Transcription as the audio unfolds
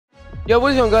Yo,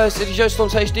 what is going on, guys? It is Yo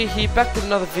Storms HD here, back with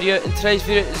another video, and today's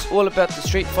video is all about the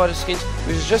Street Fighter skins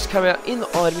which has just come out in the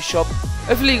item shop.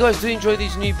 Hopefully you guys do enjoy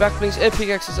these new backblings and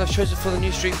pickaxes I've chosen for the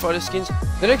new Street Fighter skins.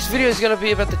 The next video is going to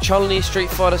be about the Chun-Li Street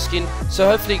Fighter skin, so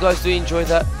hopefully you guys do enjoy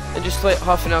that, and just wait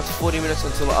half an hour to 40 minutes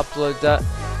until I upload that.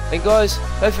 And guys,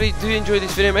 hopefully you do enjoy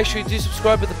this video. Make sure you do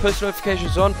subscribe with the post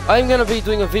notifications on. I am going to be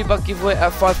doing a V-Buck giveaway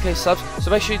at 5k subs, so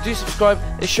make sure you do subscribe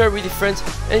and share it with your friends,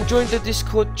 and join the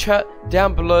Discord chat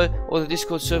down below, or the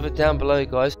Discord server down below,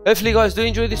 guys. Hopefully you guys do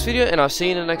enjoy this video, and I'll see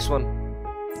you in the next one.